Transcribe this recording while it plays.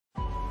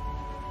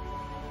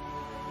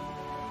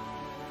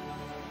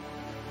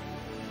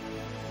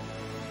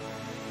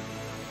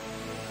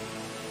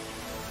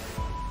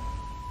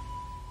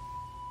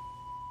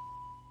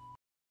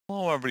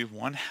Hello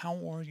everyone, how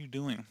are you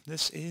doing?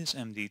 This is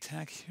MD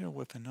Tech here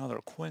with another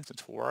quick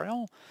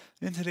tutorial.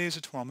 In today's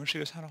tutorial, I'm going to show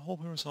you guys how to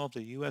hopefully resolve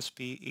the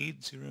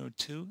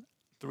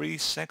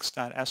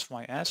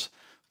usb80236.Sys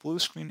blue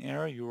screen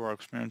error you are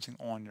experiencing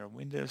on your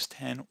Windows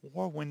 10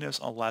 or Windows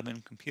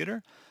 11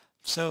 computer.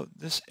 So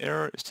this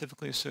error is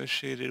typically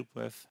associated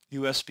with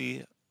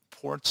USB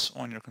ports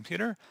on your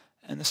computer,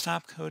 and the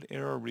stopcode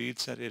error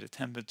reads that it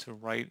attempted to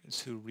write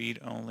to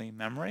read-only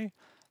memory.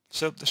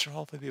 So this should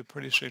hopefully be a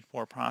pretty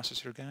straightforward process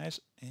here, guys.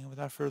 And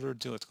without further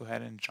ado, let's go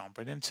ahead and jump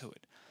right into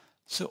it.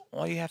 So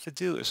all you have to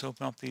do is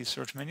open up the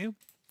search menu,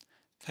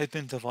 type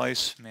in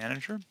Device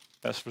Manager.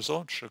 Best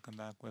result should come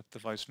back with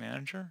Device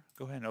Manager.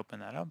 Go ahead and open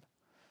that up.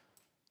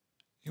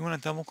 You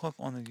want to double click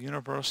on the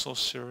Universal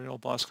Serial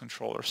Bus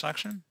Controller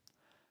section.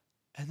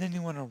 And then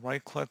you want to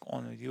right click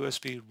on the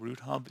USB Root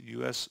Hub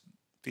USB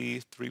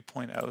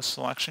 3.0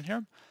 selection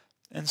here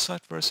and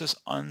select where it says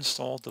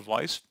Uninstall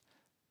Device.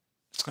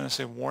 It's going to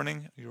say,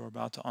 warning, you're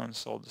about to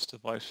uninstall this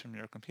device from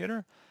your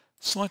computer.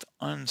 Select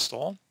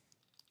Uninstall.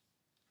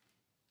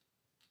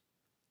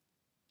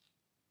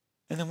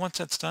 And then once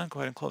that's done,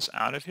 go ahead and close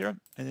out of here.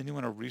 And then you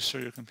want to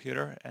restart your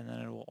computer, and then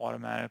it will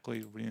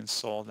automatically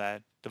reinstall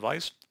that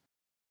device.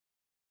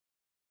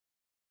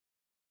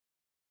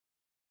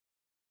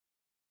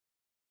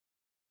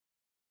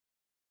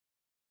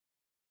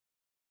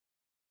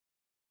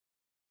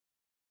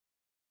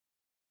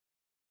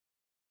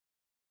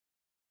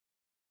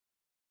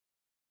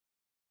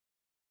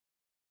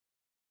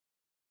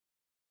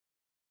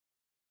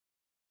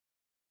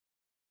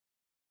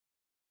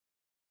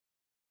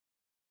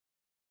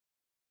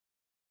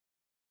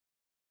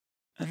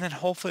 And then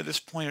hopefully at this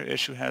point your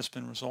issue has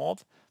been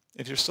resolved.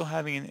 If you're still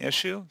having an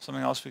issue,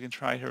 something else we can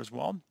try here as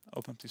well.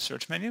 Open up the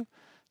search menu,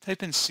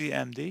 type in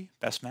CMD,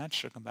 best match,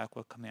 should come back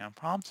with command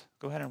prompt.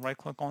 Go ahead and right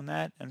click on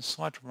that and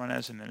select Run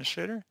as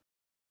Administrator.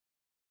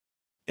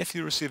 If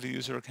you receive a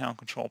user account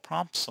control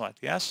prompt, select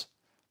yes.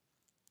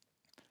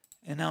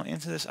 And now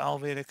into this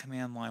elevated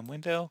command line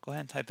window, go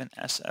ahead and type in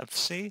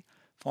SFC,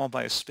 followed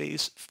by a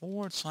space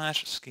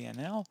 /scan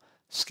now.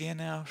 Scan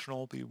now should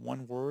all be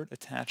one word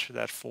attached to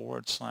that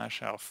 /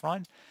 out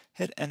front.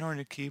 Hit enter on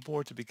your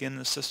keyboard to begin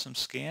the system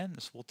scan.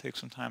 This will take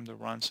some time to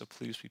run, so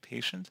please be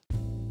patient.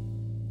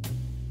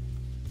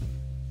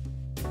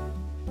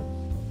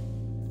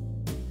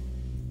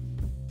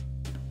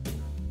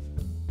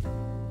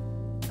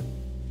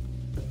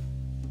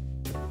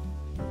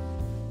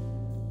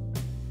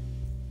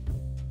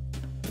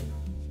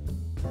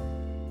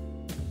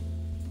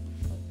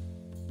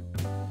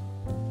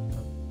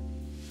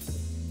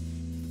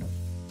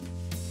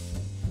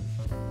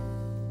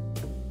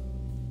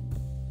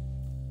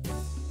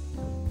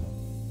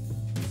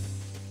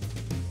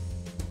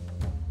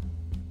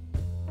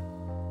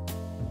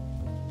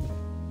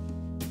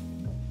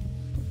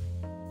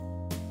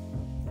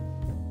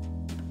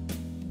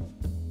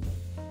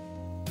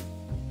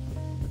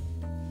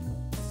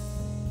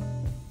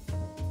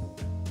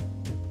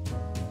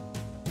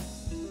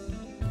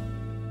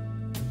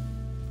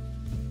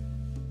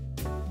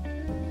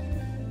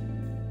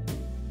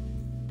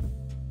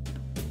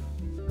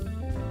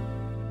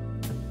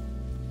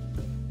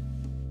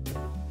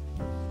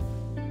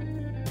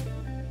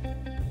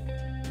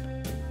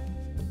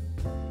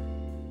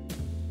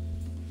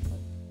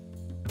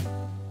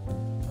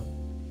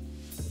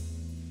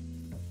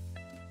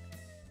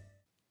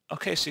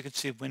 Okay, so you can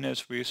see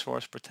Windows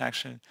Resource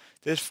Protection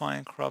did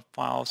find corrupt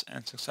files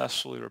and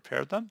successfully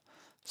repaired them.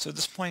 So at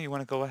this point, you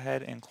want to go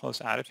ahead and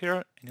close out of here,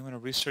 and you want to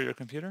restart your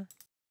computer.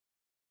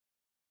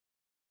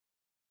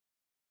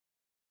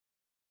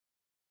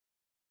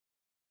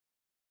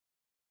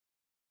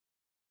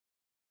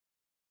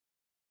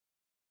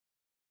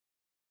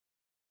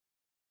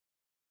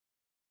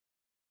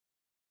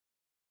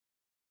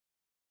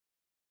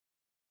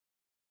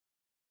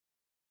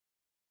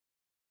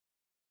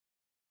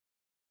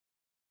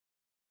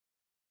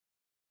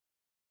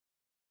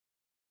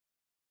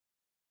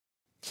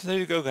 So there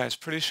you go, guys.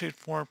 Pretty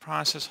straightforward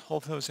process.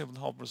 Hopefully I was able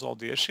to help resolve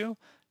the issue.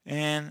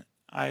 And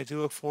I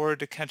do look forward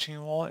to catching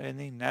you all in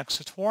the next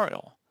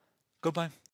tutorial. Goodbye.